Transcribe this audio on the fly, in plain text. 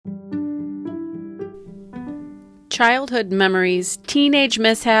childhood memories, teenage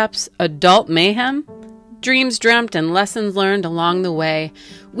mishaps, adult mayhem, dreams dreamt, and lessons learned along the way.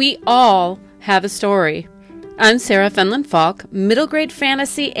 We all have a story. I'm Sarah Fenlon Falk, middle grade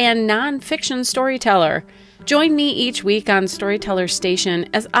fantasy and nonfiction storyteller. Join me each week on Storyteller Station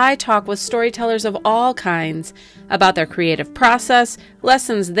as I talk with storytellers of all kinds about their creative process,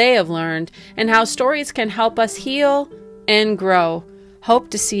 lessons they have learned, and how stories can help us heal and grow. Hope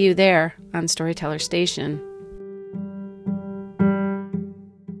to see you there on Storyteller Station.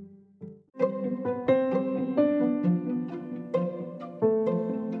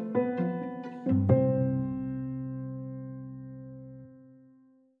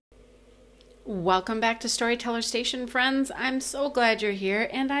 Welcome back to Storyteller Station, friends. I'm so glad you're here,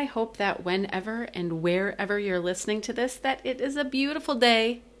 and I hope that whenever and wherever you're listening to this, that it is a beautiful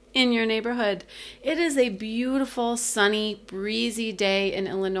day in your neighborhood. It is a beautiful, sunny, breezy day in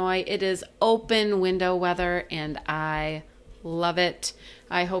Illinois. It is open window weather, and I love it.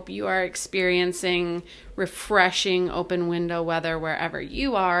 I hope you are experiencing refreshing open window weather wherever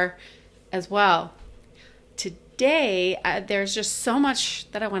you are as well. Today, there's just so much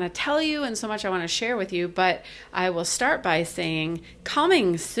that I want to tell you and so much I want to share with you, but I will start by saying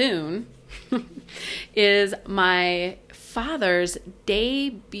coming soon is my father's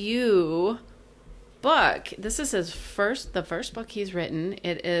debut book. This is the first book he's written.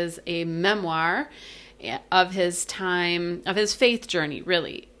 It is a memoir of his time, of his faith journey,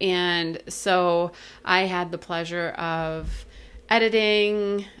 really. And so I had the pleasure of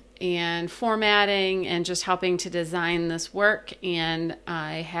editing and formatting and just helping to design this work. And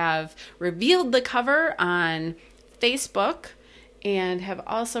I have revealed the cover on Facebook and have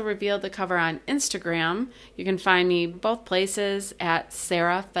also revealed the cover on Instagram. You can find me both places at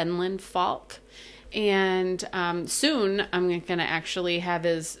Sarah Fenlon Falk. And soon I'm going to actually have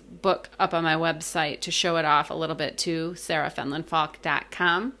his book up on my website to show it off a little bit too,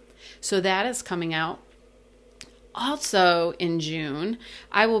 sarahfenlonfalk.com. So that is coming out. Also in June,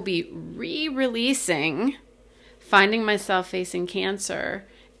 I will be re-releasing Finding Myself Facing Cancer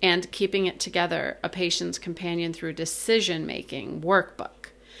and Keeping It Together, A Patient's Companion Through Decision-Making workbook.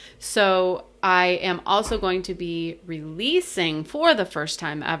 So I am also going to be releasing, for the first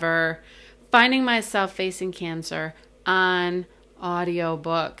time ever, Finding Myself Facing Cancer on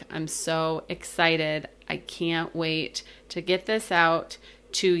audiobook. I'm so excited. I can't wait to get this out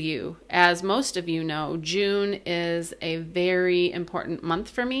to you. As most of you know, June is a very important month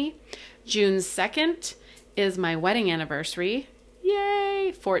for me. June 2nd is my wedding anniversary.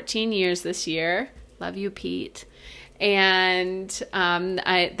 Yay! 14 years this year. Love you, Pete. And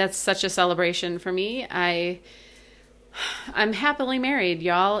that's such a celebration for me. I'm happily married,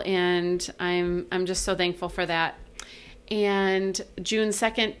 y'all, and I'm just so thankful for that. And June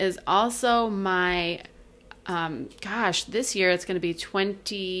 2nd is also my this year it's going to be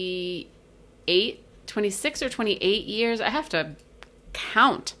 26 or 28 years. I have to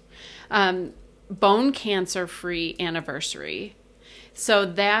count. Bone cancer-free anniversary. So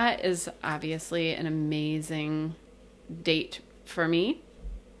that is obviously an amazing date for me.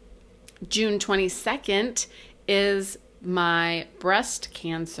 June 22nd is my breast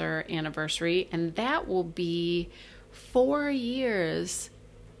cancer anniversary, and that will be 4 years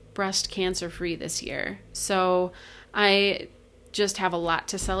breast cancer free this year. So I just have a lot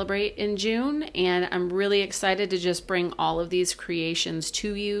to celebrate in June, and I'm really excited to just bring all of these creations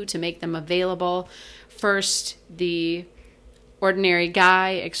to you, to make them available. First, the Ordinary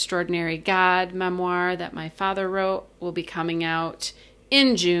Guy, Extraordinary God memoir that my father wrote will be coming out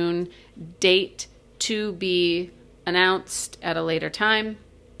in June. Date to be announced at a later time.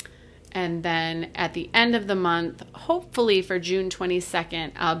 And then at the end of the month, hopefully for June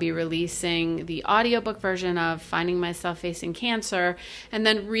 22nd, I'll be releasing the audiobook version of Finding Myself Facing Cancer, and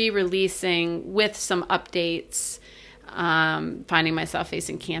then re-releasing with some updates, Finding Myself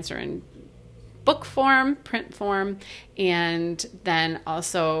Facing Cancer in book form, print form, and then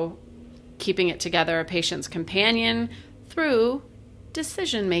also Keeping It Together, A Patient's Companion Through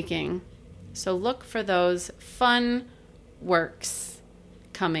Decision-Making. So look for those fun works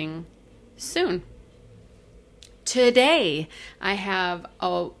coming soon. Today, I have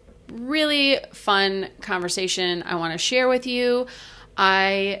a really fun conversation I want to share with you.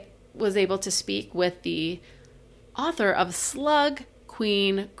 I was able to speak with the author of Slug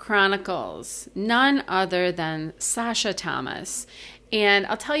Queen Chronicles, none other than Sasha Thomas. And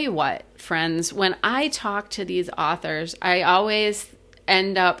I'll tell you what, friends, when I talk to these authors, I always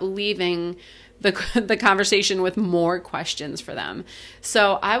end up leaving the conversation with more questions for them.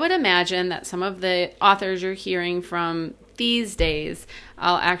 So I would imagine that some of the authors you're hearing from these days,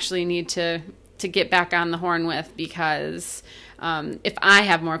 I'll actually need to get back on the horn with, because if I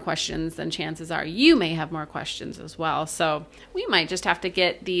have more questions, then chances are you may have more questions as well. So we might just have to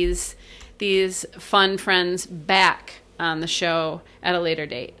get these fun friends back on the show at a later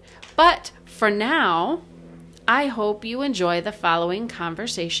date. But for now, I hope you enjoy the following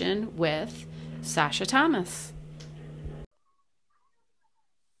conversation with Sasha Thomas.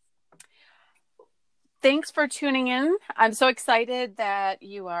 Thanks for tuning in. I'm so excited that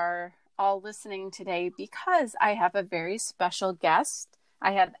you are all listening today because I have a very special guest.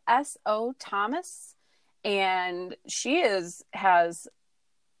 I have S.O. Thomas, and she has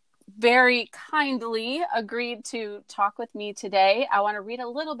very kindly agreed to talk with me today. I want to read a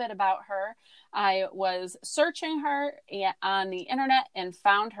little bit about her. I was searching her on the internet and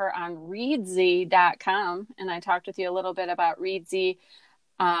found her on Reedsy.com, and I talked with you a little bit about Reedsy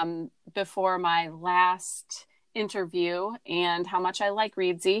before my last interview and how much I like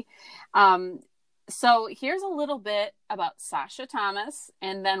Reedsy. So here's a little bit about Sasha Thomas,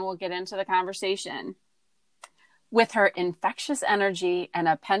 and then we'll get into the conversation. With her infectious energy and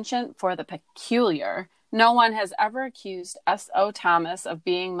a penchant for the peculiar, no one has ever accused S.O. Thomas of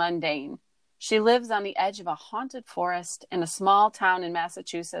being mundane. She lives on the edge of a haunted forest in a small town in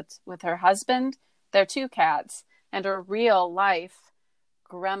Massachusetts with her husband, their 2 cats, and a real-life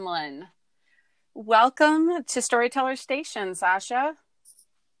gremlin. Welcome to Storyteller Station, Sasha.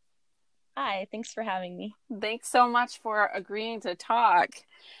 Hi, thanks for having me. Thanks so much for agreeing to talk.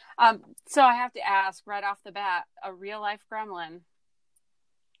 So I have to ask right off the bat, a real-life gremlin?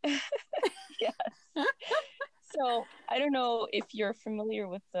 Yes. So I don't know if you're familiar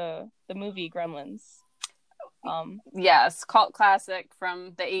with the movie Gremlins. Yes, cult classic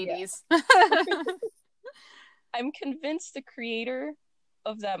from the 80s. Yeah. I'm convinced the creator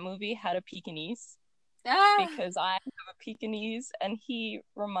of that movie had a Pekingese. Because I have a Pekingese, and he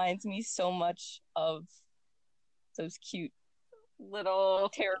reminds me so much of those cute, little,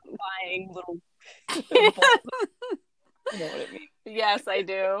 terrifying little balls. You know what I mean? Yes, I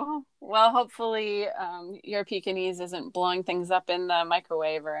do. Well, hopefully your Pekingese isn't blowing things up in the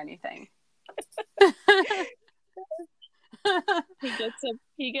microwave or anything.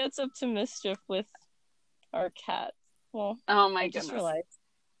 He gets up to mischief with our cat. Well, oh my goodness. Just realized.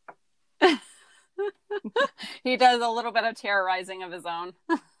 He does a little bit of terrorizing of his own.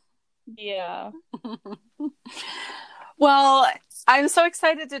 Yeah. Well, I'm so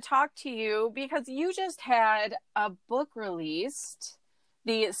excited to talk to you because you just had a book released,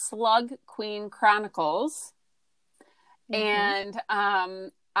 the Slug Queen Chronicles. Mm-hmm.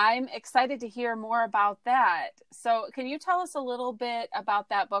 And I'm excited to hear more about that. So can you tell us a little bit about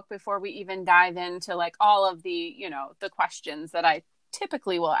that book before we even dive into like all of the, the questions that I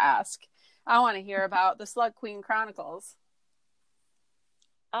typically will ask? I want to hear about the Slug Queen Chronicles.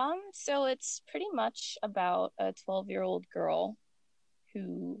 So it's pretty much about a 12-year-old girl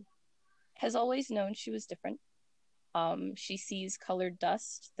who has always known she was different. She sees colored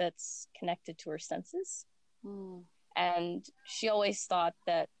dust that's connected to her senses. And she always thought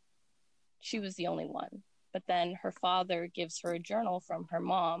that she was the only one. But then her father gives her a journal from her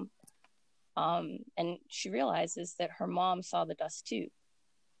mom. And she realizes that her mom saw the dust too.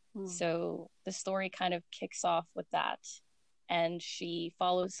 So the story kind of kicks off with that. And she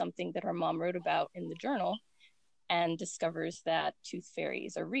follows something that her mom wrote about in the journal and discovers that tooth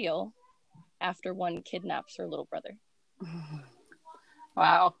fairies are real after one kidnaps her little brother.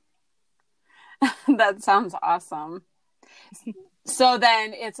 Wow. That sounds awesome. So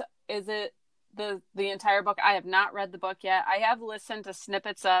then is it the entire book? I have not read the book yet. I have listened to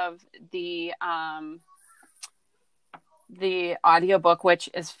snippets of the audiobook, which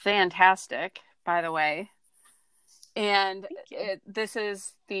is fantastic, by the way. And this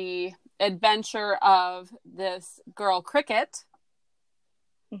is the adventure of this girl, Cricket,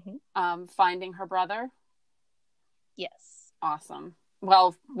 finding her brother. Yes. Awesome.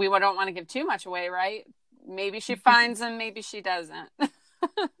 Well, we don't want to give too much away, right? Maybe she finds him, maybe she doesn't.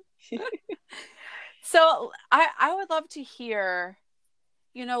 So I would love to hear,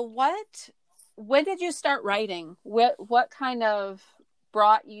 when did you start writing? What kind of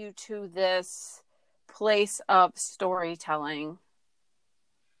brought you to this place of storytelling?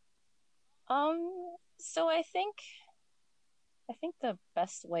 So I think the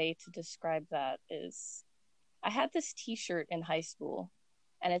best way to describe that is I had this t-shirt in high school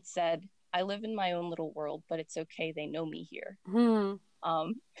and it said, "I live in my own little world, but it's okay, they know me here." And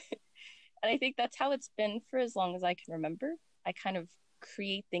I think that's how it's been for as long as I can remember. I kind of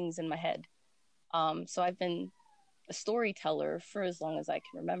create things in my head. So I've been a storyteller for as long as I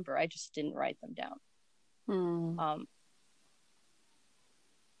can remember. I just didn't write them down.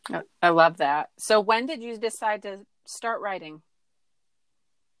 I love that. So when did you decide to start writing?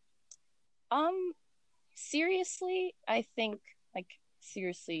 Um, Seriously, I think like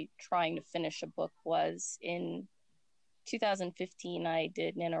seriously trying to finish a book was in 2015. I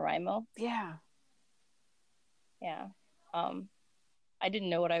did NaNoWriMo. Yeah. Yeah. Um, I didn't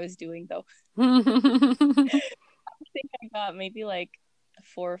know what I was doing though. I think I got maybe like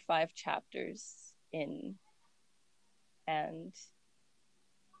 4 or 5 chapters in, and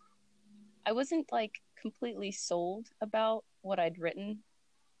I wasn't like completely sold about what I'd written.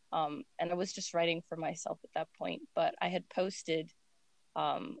 And I was just writing for myself at that point, but I had posted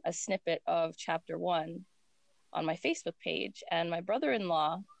a snippet of chapter 1 on my Facebook page, and my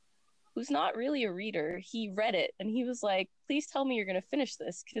brother-in-law, who's not really a reader, he read it and he was like, "Please tell me you're going to finish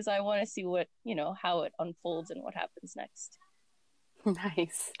this because I want to see what, how it unfolds and what happens next."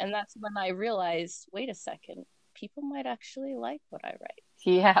 Nice. And that's when I realized, wait a second, people might actually like what I write.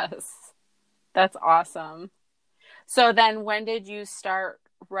 Yes. That's awesome. So then when did you start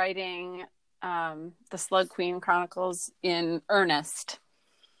writing the Slug Queen Chronicles in earnest?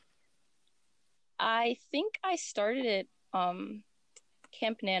 I think I started it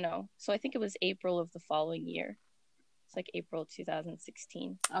Camp Nano. So I think it was April of the following year. It's like April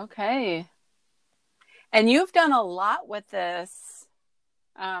 2016. Okay. And you've done a lot with this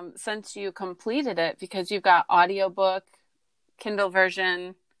since you completed it, because you've got audiobook, Kindle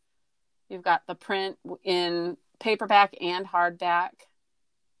version, you've got the print in paperback and hardback.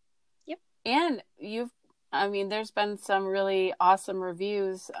 Yep. And there's been some really awesome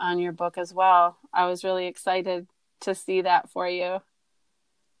reviews on your book as well. I was really excited to see that for you.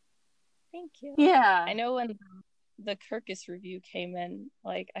 Thank you. Yeah. I know when the Kirkus review came in,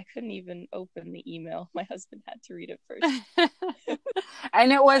 like I couldn't even open the email. My husband had to read it first.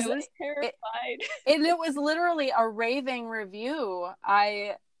 And I was terrified. And it was literally a raving review.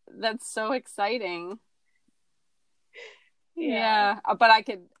 That's so exciting. Yeah. But I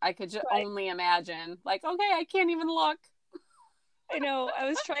could just only imagine. Like, okay, I can't even look. I know. I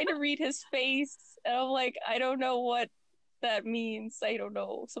was trying to read his face, and I'm like, I don't know what that means. I don't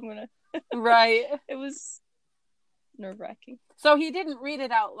know. So I'm gonna. Right. It was nerve-wracking. So he didn't read it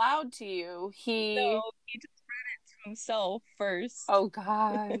out loud to you. No, he just read it to himself first. Oh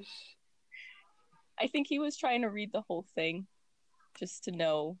gosh. I think he was trying to read the whole thing just to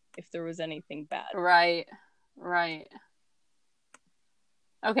know if there was anything bad. Right.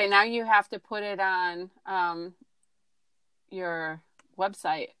 Okay, now you have to put it on your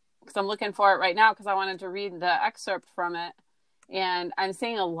website, because I'm looking for it right now because I wanted to read the excerpt from it. And I'm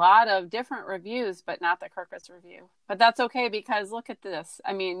seeing a lot of different reviews, but not the Kirkus review. But that's okay, because look at this.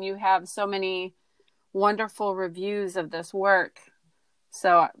 I mean, you have so many wonderful reviews of this work.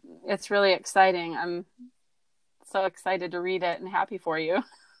 So it's really exciting. I'm so excited to read it and happy for you.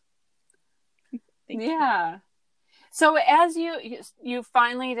 Thank you. So as you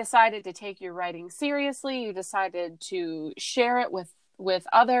finally decided to take your writing seriously, you decided to share it with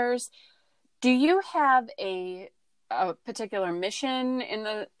others. Do you have a particular mission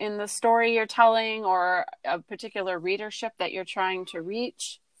in the story you're telling, or a particular readership that you're trying to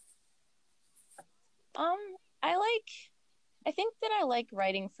reach? I think that I like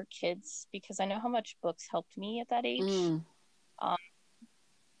writing for kids because I know how much books helped me at that age.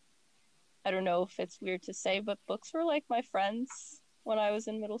 I don't know if it's weird to say, but books were like my friends when I was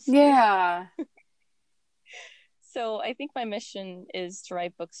in middle school. Yeah. So I think my mission is to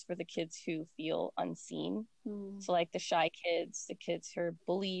write books for the kids who feel unseen. So like the shy kids, the kids who are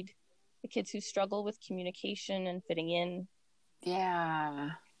bullied, the kids who struggle with communication and fitting in. Yeah.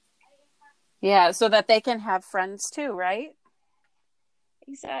 Yeah, so that they can have friends too, right?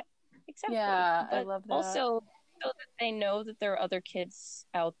 Exactly. Yeah, but I love that. Also, so that they know that there are other kids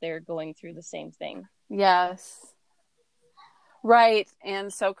out there going through the same thing. Yes. Right.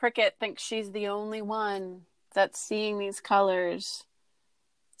 And so Cricket thinks she's the only one that's seeing these colors.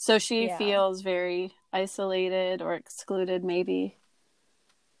 So she feels very isolated or excluded, maybe.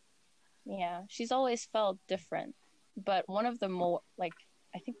 Yeah, she's always felt different. But one of the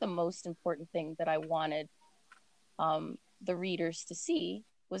I think the most important thing that I wanted the readers to see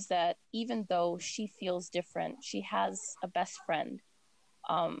was that even though she feels different, she has a best friend.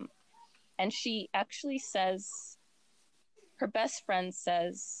 And she actually says, her best friend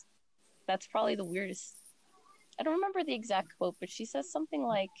says, that's probably the weirdest. I don't remember the exact quote, but she says something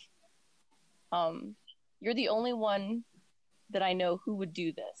like, you're the only one that I know who would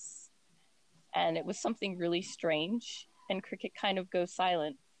do this. And it was something really strange. And Cricket kind of goes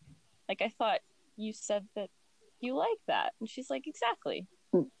silent. Like, I thought you said that you like that. And she's like, exactly.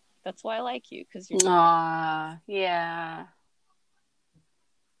 That's why I like you, because you're different. Aww, yeah.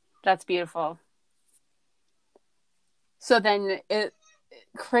 That's beautiful. So then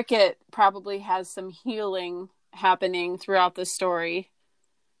Cricket probably has some healing happening throughout the story.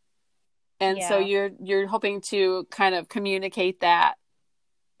 And so Yeah, you're hoping to kind of communicate that,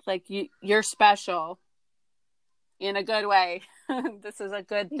 like you're special in a good way. This is a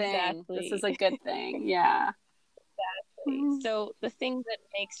good thing. This is exactly. a good thing. Yeah. Mhm. So the thing that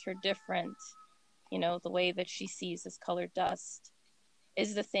makes her different, the way that she sees this colored dust,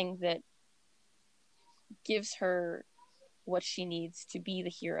 is the thing that gives her what she needs to be the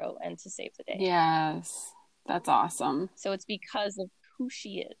hero and to save the day. Yes. That's awesome. So it's because of who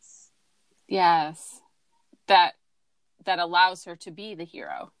she is. Yes. That that allows her to be the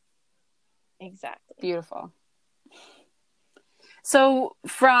hero. Exactly. Beautiful. So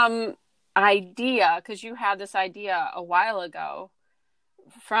from idea, because you had this idea a while ago,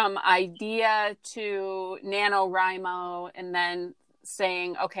 from idea to NaNoWriMo, and then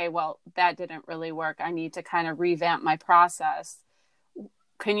saying, okay, well, that didn't really work. I need to kind of revamp my process.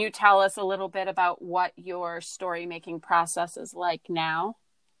 Can you tell us a little bit about what your story making process is like now?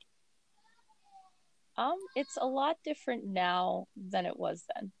 It's a lot different now than it was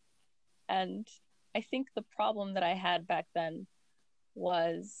then. And I think the problem that I had back then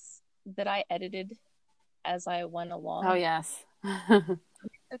was that I edited as I went Oh, along. yes. It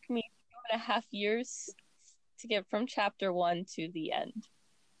took me 2.5 years to get from chapter 1 to the end.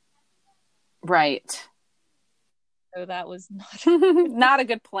 Right. So that was not Not a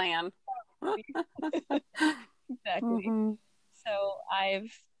good plan. exactly. Mm-hmm. So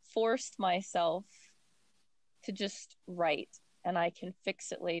I've forced myself to just write, and I can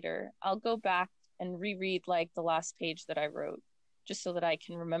fix it later. I'll go back and reread like the last page that I wrote just so that I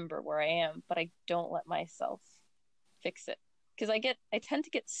can remember where I am, but I don't let myself fix it because I tend to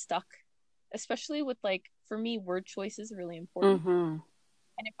get stuck, especially with like for me word choice is really important. Mm-hmm.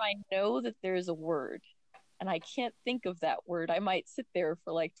 And if I know that there is a word and I can't think of that word, I might sit there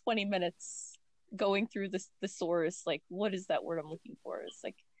for like 20 minutes going through the thesaurus, like, what is that word I'm looking for? It's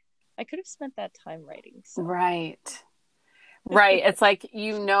like, I could have spent that time writing. So, Right. Right. It's like,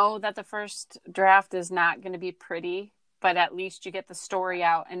 you know that the first draft is not going to be pretty, but at least you get the story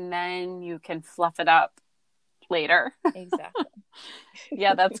out and then you can fluff it up later. exactly.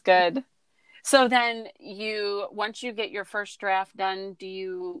 Yeah, that's good. So then once you get your first draft done, do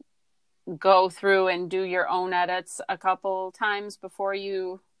you go through and do your own edits a couple times before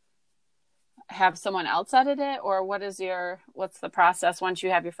you have someone else edit it? Or what's the process once you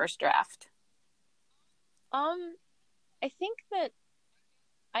have your first draft? Um, I think that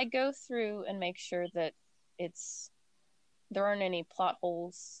I go through and make sure that it's there aren't any plot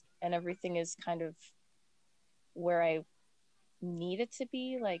holes and everything is kind of where I need it to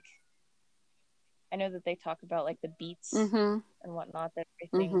be. Like I know that they talk about like the beats Mm-hmm. and whatnot, that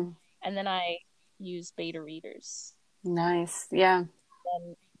everything, Mm-hmm. and then I use beta readers. Nice. Yeah.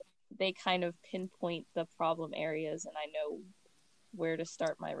 And they kind of pinpoint the problem areas, and I know where to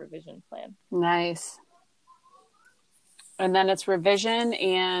start my revision plan. Nice. And then it's revision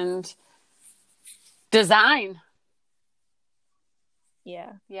and design.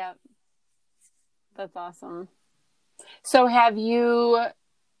 Yeah. Yeah. That's awesome. So have you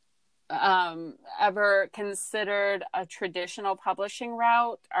ever considered a traditional publishing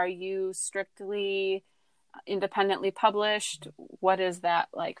route? Are you strictly independently published? What is that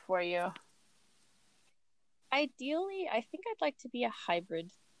like for you? Ideally, I think I'd like to be a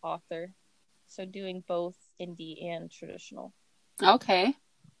hybrid author. So doing both indie and traditional. Okay.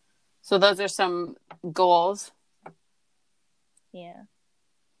 So those are some goals. Yeah.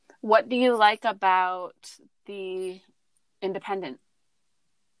 What do you like about the independent?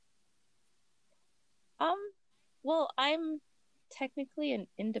 Um, well, I'm technically an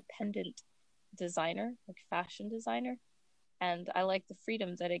independent designer, like fashion designer, and I like the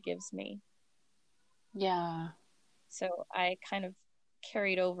freedom that it gives me. Yeah. So I kind of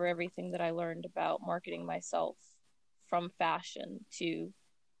carried over everything that I learned about marketing myself from fashion to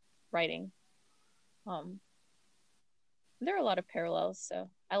writing. Um, there are a lot of parallels, so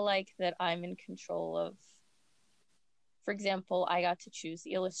I like that I'm in control of. For example, I got to choose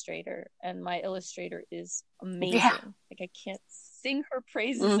the illustrator, and my illustrator is Yeah. amazing. Like I can't sing her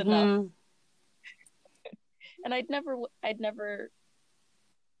praises enough. Mm-hmm. And I'd never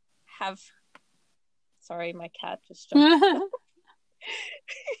have. Sorry, my cat just jumped.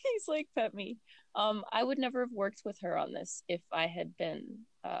 He's like, pet me. I would never have worked with her on this if I had been,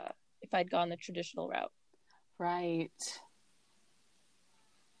 if I'd gone the traditional route. Right.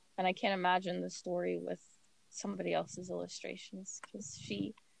 And I can't imagine the story with somebody else's illustrations because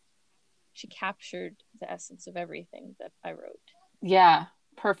she captured the essence of everything that I wrote. Yeah.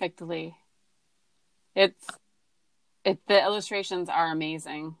 perfectly. It's the illustrations are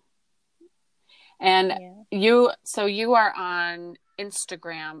amazing. And Yeah. you are on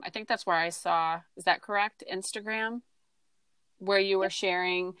Instagram. I think that's where I saw, is that correct? Instagram, where you were Yep.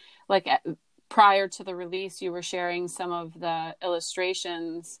 sharing, like prior to the release, you were sharing some of the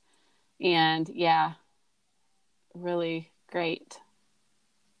illustrations, and yeah, really great.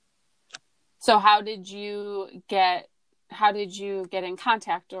 So how did you get in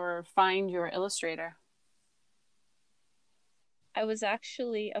contact or find your illustrator? I was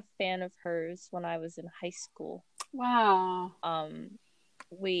actually a fan of hers when I was in high school. Wow.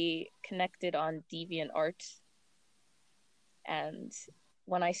 We connected on DeviantArt, and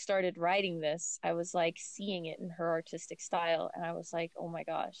when I started writing this, I was like seeing it in her artistic style, and I was like, oh my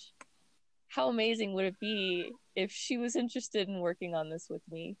gosh, how amazing would it be if she was interested in working on this with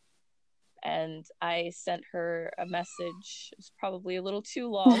me? And I sent her a message. It was probably a little too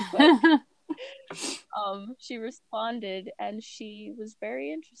long, but she responded and she was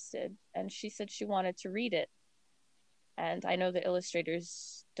very interested, and she said she wanted to read it. And I know the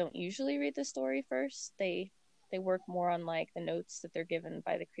illustrators don't usually read the story first. They work more on like the notes that they're given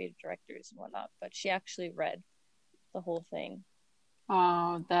by the creative directors and whatnot. But she actually read the whole thing.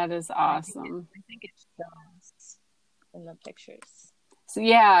 Oh, that is And awesome. I think it shows in the pictures. So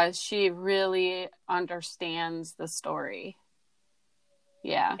yeah, she really understands the story.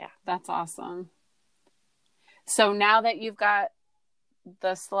 Yeah, Yeah. that's awesome. So now that you've got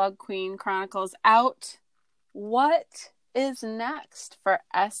the Slug Queen Chronicles out, what is next for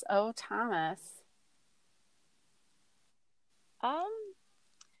S.O. Thomas? Um,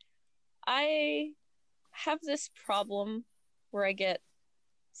 I have this problem where I get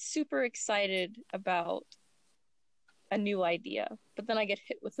super excited about a new idea, but then I get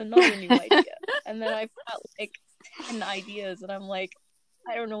hit with another new idea. And then I've got like 10 ideas, and I'm like,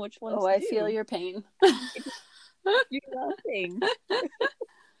 I don't know which one Oh, to I do. feel your pain. You're nothing.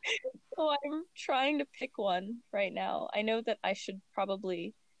 So I'm trying to pick one right now. I know that I should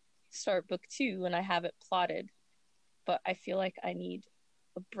probably start book 2 when I have it plotted, but I feel like I need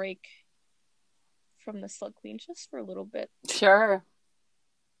a break from the Slug Queen just for a little bit. Sure.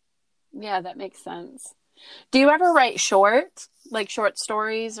 Yeah, that makes sense. Do you ever write short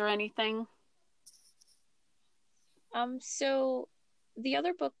stories or anything? So the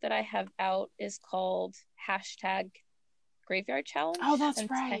other book that I have out is called #Graveyard Challenge. Oh, that's and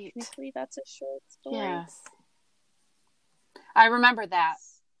right. Technically, that's a short story. Yes. I remember that.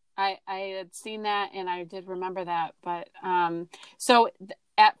 I had seen that and I did remember that. But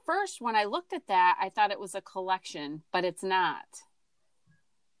at first, when I looked at that, I thought it was a collection, but it's not.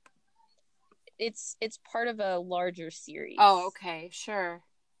 It's part of a larger series. Oh, okay. Sure.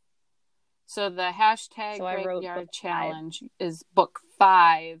 So the So I wrote Graveyard book 5. Challenge is book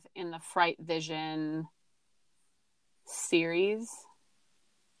 5 in the Fright Vision series.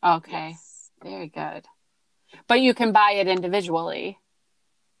 Okay. Yes. Very good. But you can buy it individually.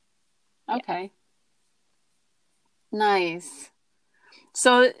 Okay. Yeah. Nice.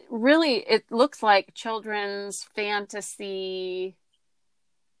 So really, it looks like children's fantasy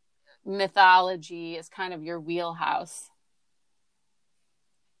mythology is kind of your wheelhouse.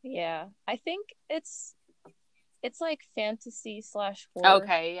 Yeah. I think it's like fantasy / horror.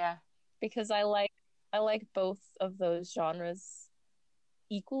 Okay, yeah. Because I like both of those genres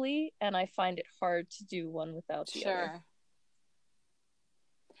equally, and I find it hard to do one without the other. Sure.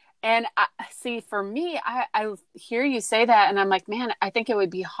 And see, for me, I hear you say that, and I'm like, man, I think it would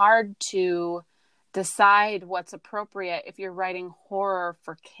be hard to decide what's appropriate if you're writing horror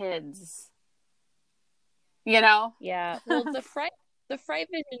for kids. You know? Yeah. Well, the Fright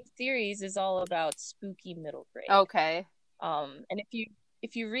Vision series is all about spooky middle grade. Okay. And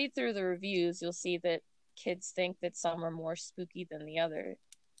if you read through the reviews, you'll see that kids think that some are more spooky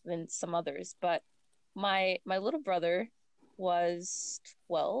than some others. But my little brother was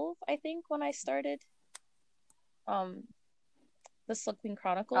 12, I think, when I started the Slug Queen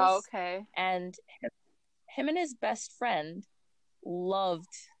Chronicles. Oh, okay. And him and his best friend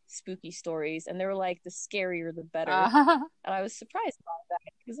loved spooky stories, and they were like, the scarier the better. And I was surprised about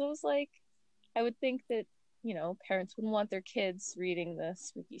that, because I was like, I would think that, parents wouldn't want their kids reading the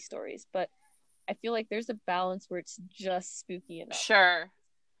spooky stories, but I feel like there's a balance where it's just spooky enough. Sure.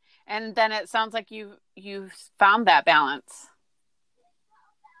 And then it sounds like you found that balance.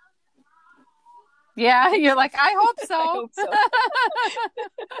 Yeah, you're like, I hope so. I hope so.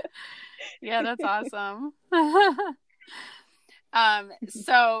 Yeah, that's awesome.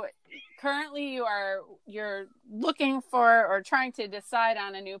 So currently you're looking for or trying to decide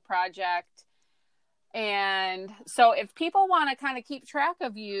on a new project. And so if people want to kind of keep track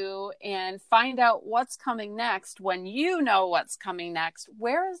of you and find out what's coming next, when you know what's coming next,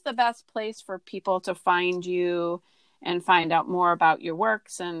 where is the best place for people to find you and find out more about your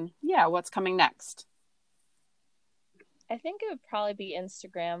works and what's coming next? I think it would probably be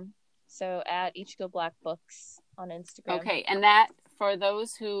Instagram. So at Ichigo Black Books on Instagram. Okay. And that, for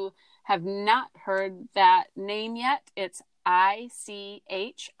those who have not heard that name yet, it's ICHIGO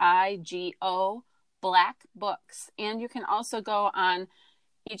Black Books. And you can also go on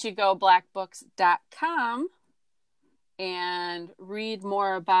ichigoblackbooks.com and read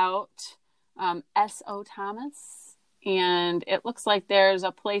more about S.O. Thomas. And it looks like there's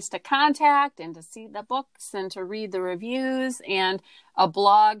a place to contact and to see the books and to read the reviews and a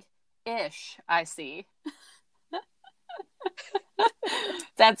blog-ish, I see.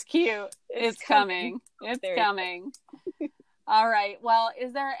 That's cute. It's coming. It's coming. All right. Well,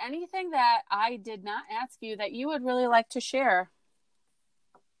 is there anything that I did not ask you that you would really like to share?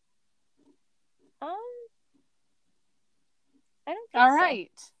 I don't think All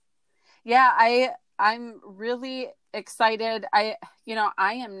right. So. Yeah, I'm really excited. I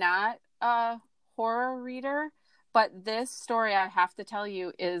am not a horror reader, but this story, I have to tell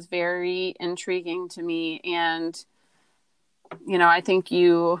you, is very intriguing to me. And, I think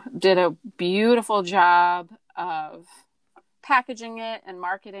you did a beautiful job of packaging it and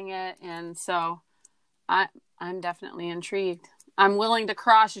marketing it, and so I'm definitely intrigued. I'm willing to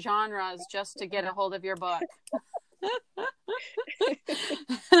cross genres just to get a hold of your book.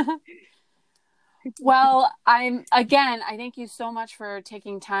 Well, I thank you so much for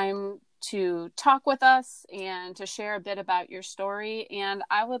taking time to talk with us and to share a bit about your story, and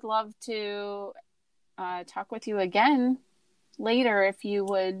I would love to talk with you again later if you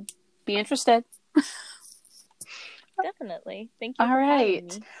would be interested. Definitely. Thank you. All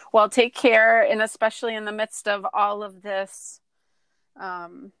right. Well, take care. And especially in the midst of all of this,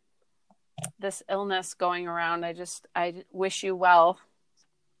 this illness going around, I wish you well.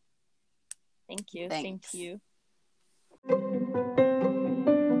 Thank you. Thanks. Thank you.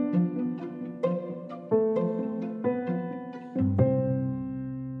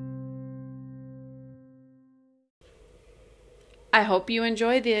 I hope you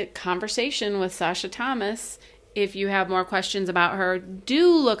enjoyed the conversation with Sasha Thomas. If you have more questions about her,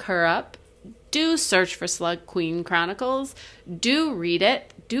 do look her up. Do search for Slug Queen Chronicles. Do read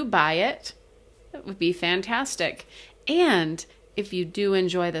it. Do buy it. It would be fantastic. And if you do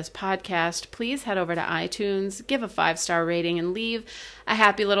enjoy this podcast, please head over to iTunes, give a 5-star rating, and leave a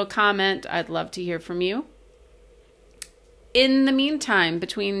happy little comment. I'd love to hear from you. In the meantime,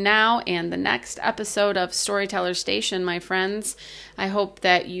 between now and the next episode of Storyteller Station, my friends, I hope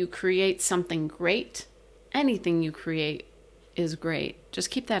that you create something great. Anything you create is great.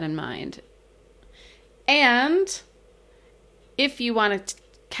 Just keep that in mind. And if you want to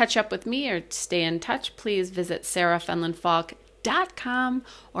catch up with me or stay in touch, please visit sarahfenlonfalk.com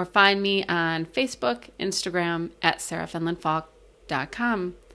or find me on Facebook, Instagram at sarahfenlonfalk.com.